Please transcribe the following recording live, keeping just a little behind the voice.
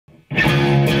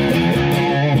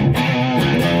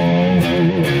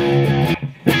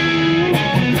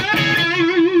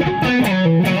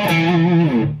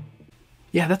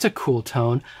Yeah, that's a cool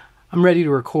tone. I'm ready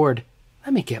to record.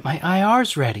 Let me get my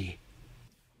IRs ready.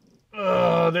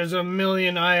 Oh, there's a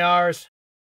million IRs.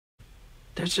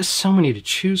 There's just so many to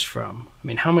choose from. I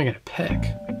mean, how am I going to pick?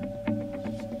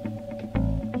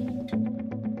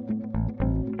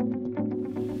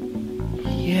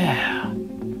 Yeah.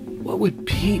 What would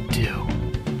Pete do?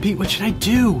 Pete, what should I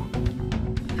do?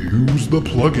 Use the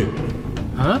plugin.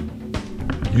 Huh?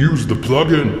 Use the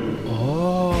plugin.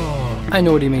 Oh, I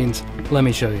know what he means. Let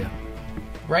me show you.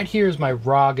 Right here is my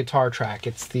raw guitar track.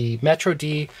 It's the Metro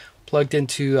D plugged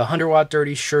into a 100-watt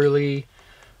Dirty Shirley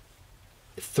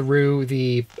through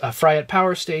the Fryette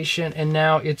power station, and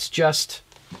now it's just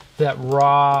that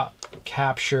raw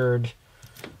captured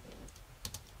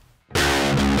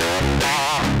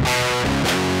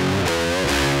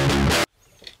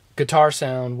guitar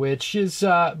sound, which is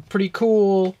pretty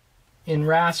cool in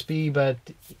raspy, but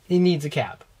it needs a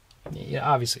cab. Yeah,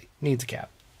 obviously needs a cab.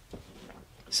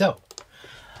 So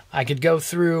I could go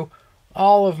through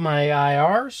all of my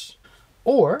IRs,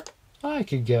 or I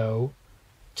could go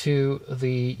to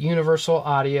the Universal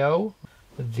Audio,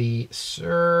 the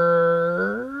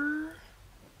Sir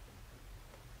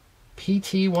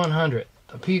PT100,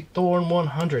 the Pete Thorn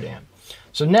 100 amp.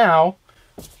 So now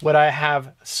what I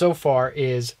have so far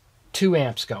is 2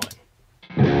 amps going,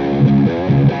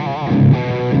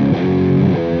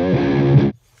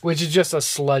 which is just a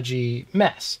sludgy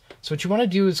mess. So what you want to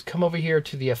do is come over here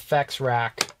to the effects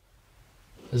rack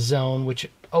zone, which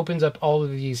opens up all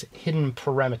of these hidden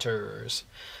parameters.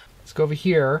 Let's go over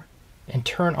here and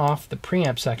turn off the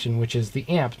preamp section, which is the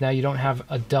amp. Now you don't have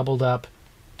a doubled up,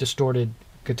 distorted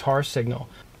guitar signal.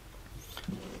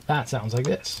 That sounds like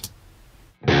this.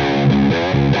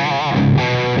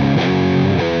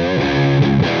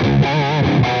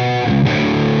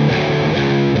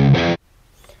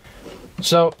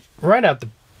 So right out the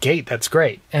gate, that's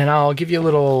great. And I'll give you a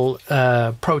little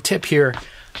pro tip here.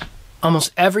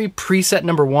 Almost every preset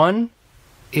number 1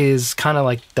 is kind of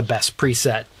like the best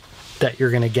preset that you're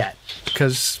going to get,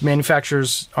 because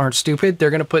manufacturers aren't stupid.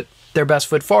 They're going to put their best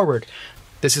foot forward.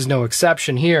 This is no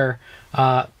exception here.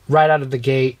 Right out of the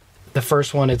gate, the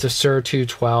first one is a Sir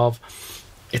 212.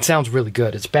 It sounds really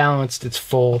good. It's balanced, it's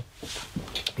full.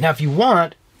 Now if you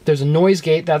want, there's a noise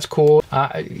gate, that's cool.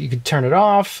 You could turn it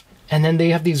off. And then they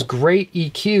have these great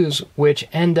EQs which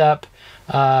end up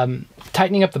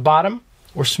tightening up the bottom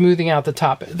or smoothing out the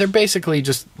top. They're basically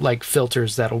just like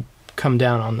filters that'll come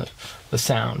down on the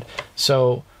sound.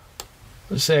 So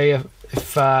let's say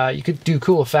if you could do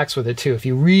cool effects with it too. If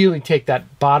you really take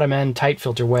that bottom end tight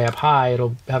filter way up high,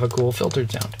 it'll have a cool filtered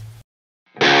sound.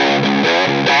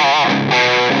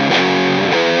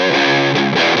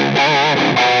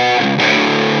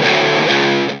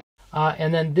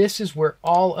 And then this is where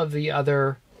all of the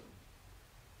other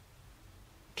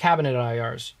cabinet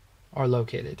IRs are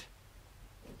located.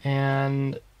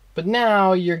 But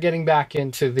now you're getting back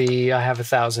into the I have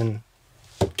 1,000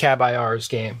 cab IRs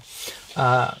game.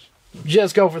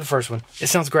 Just go for the first one. It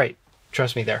sounds great.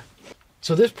 Trust me there.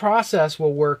 So this process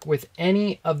will work with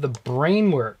any of the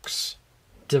Brainworks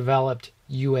developed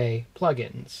UA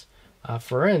plugins.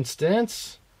 For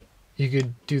instance, you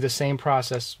could do the same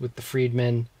process with the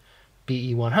Friedman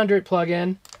BE100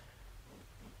 plugin.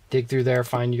 Dig through there,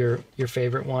 find your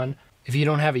favorite one. If you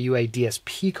don't have a UA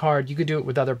DSP card, you could do it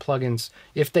with other plugins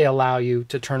if they allow you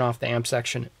to turn off the amp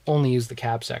section, only use the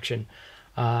cab section.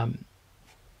 Not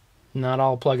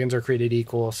all plugins are created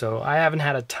equal, so I haven't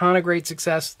had a ton of great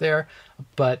success there,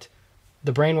 but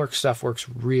the Brainworks stuff works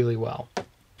really well.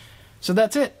 So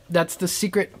that's it. That's the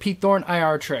secret Pete Thorn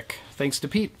IR trick. Thanks to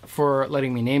Pete for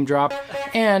letting me name drop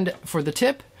and for the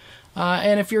tip.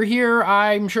 And if you're here,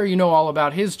 I'm sure you know all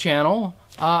about his channel,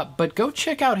 but go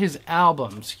check out his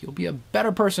albums. You'll be a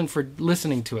better person for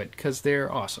listening to it because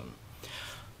they're awesome.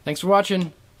 Thanks for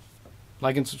watching.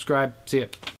 Like and subscribe. See ya.